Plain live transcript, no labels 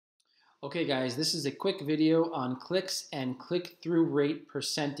Okay guys, this is a quick video on clicks and click-through rate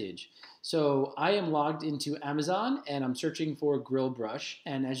percentage. So I am logged into Amazon and I'm searching for grill brush,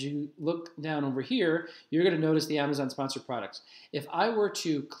 and as you look down over here, you're going to notice the Amazon sponsored products. If I were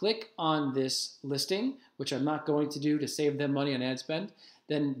to click on this listing, which I'm not going to do to save them money on ad spend,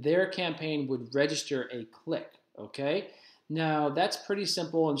 then their campaign would register a click, okay? Now that's pretty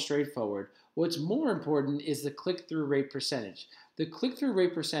simple and straightforward. What's more important is the click-through rate percentage. The click-through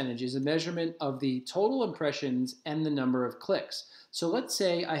rate percentage is a measurement of the total impressions and the number of clicks. So let's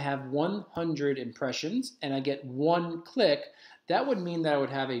say I have 100 impressions and I get one click. That would mean that I would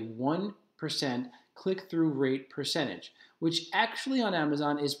have a 1% click-through rate percentage, which actually on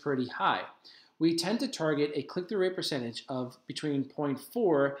Amazon is pretty high. We tend to target a click-through rate percentage of between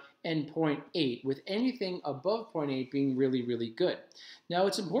 0.4 and 0.8, with anything above 0.8 being really, really good. Now,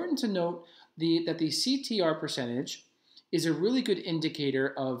 it's important to note that the CTR percentage is a really good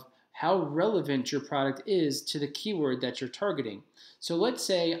indicator of how relevant your product is to the keyword that you're targeting. So let's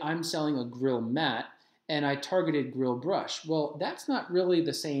say I'm selling a grill mat and I targeted grill brush. Well, that's not really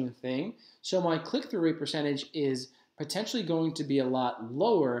the same thing. So my click-through rate percentage is potentially going to be a lot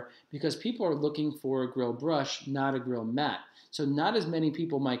lower because people are looking for a grill brush, not a grill mat. So not as many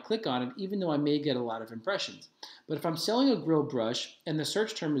people might click on it, even though I may get a lot of impressions. But if I'm selling a grill brush and the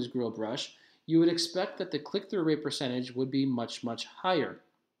search term is grill brush, you would expect that the click-through rate percentage would be much, much higher.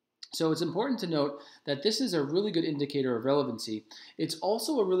 So it's important to note that this is a really good indicator of relevancy. It's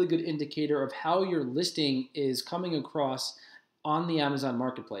also a really good indicator of how your listing is coming across on the Amazon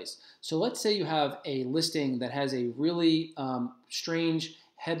marketplace. So let's say you have a listing that has a really strange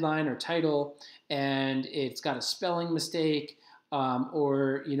headline or title, and it's got a spelling mistake,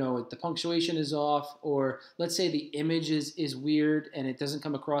 or the punctuation is off, or let's say the image is weird and it doesn't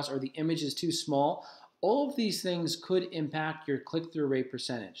come across, or the image is too small. All of these things could impact your click-through rate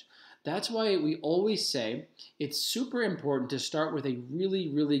percentage. That's why we always say it's super important to start with a really,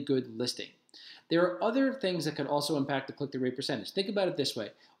 really good listing. There are other things that could also impact the click-through rate percentage. Think about it this way.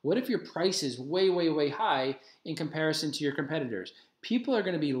 What if your price is way, way, way high in comparison to your competitors? People are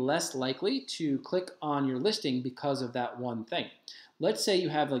going to be less likely to click on your listing because of that one thing. Let's say you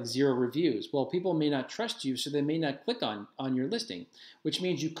have like 0 reviews. Well, people may not trust you, so they may not click on your listing, which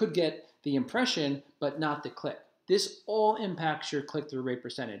means you could get the impression but not the click. This all impacts your click-through rate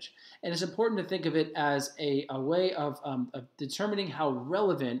percentage. And it's important to think of it as a way of determining how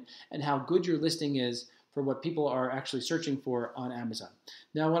relevant and how good your listing is for what people are actually searching for on Amazon.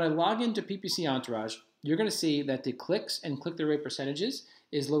 Now, when I log into PPC Entourage, you're going to see that the clicks and click-through rate percentages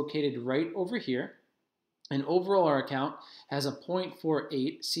is located right over here. And overall, our account has a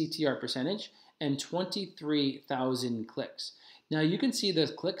 0.48 CTR percentage and 23,000 clicks. Now, you can see the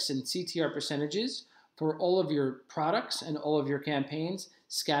clicks and CTR percentages for all of your products and all of your campaigns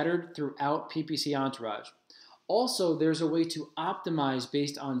scattered throughout PPC Entourage. Also, there's a way to optimize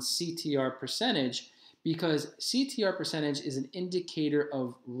based on CTR percentage, because CTR percentage is an indicator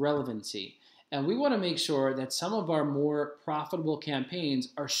of relevancy. And we want to make sure that some of our more profitable campaigns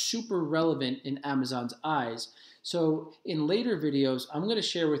are super relevant in Amazon's eyes. So in later videos, I'm going to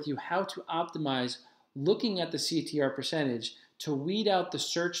share with you how to optimize looking at the CTR percentage to weed out the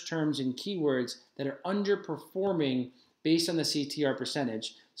search terms and keywords that are underperforming based on the CTR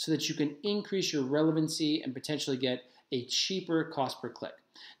percentage, so that you can increase your relevancy and potentially get a cheaper cost per click.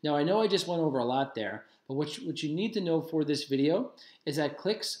 Now, I know I just went over a lot there, but what you need to know for this video is that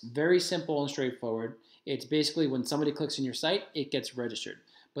clicks, very simple and straightforward. It's basically when somebody clicks on your site, it gets registered.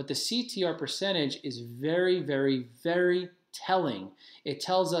 But the CTR percentage is very, very, very telling. It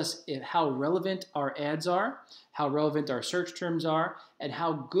tells us how relevant our ads are, how relevant our search terms are, and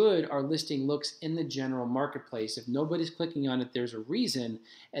how good our listing looks in the general marketplace. If nobody's clicking on it, there's a reason,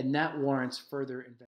 and that warrants further investment.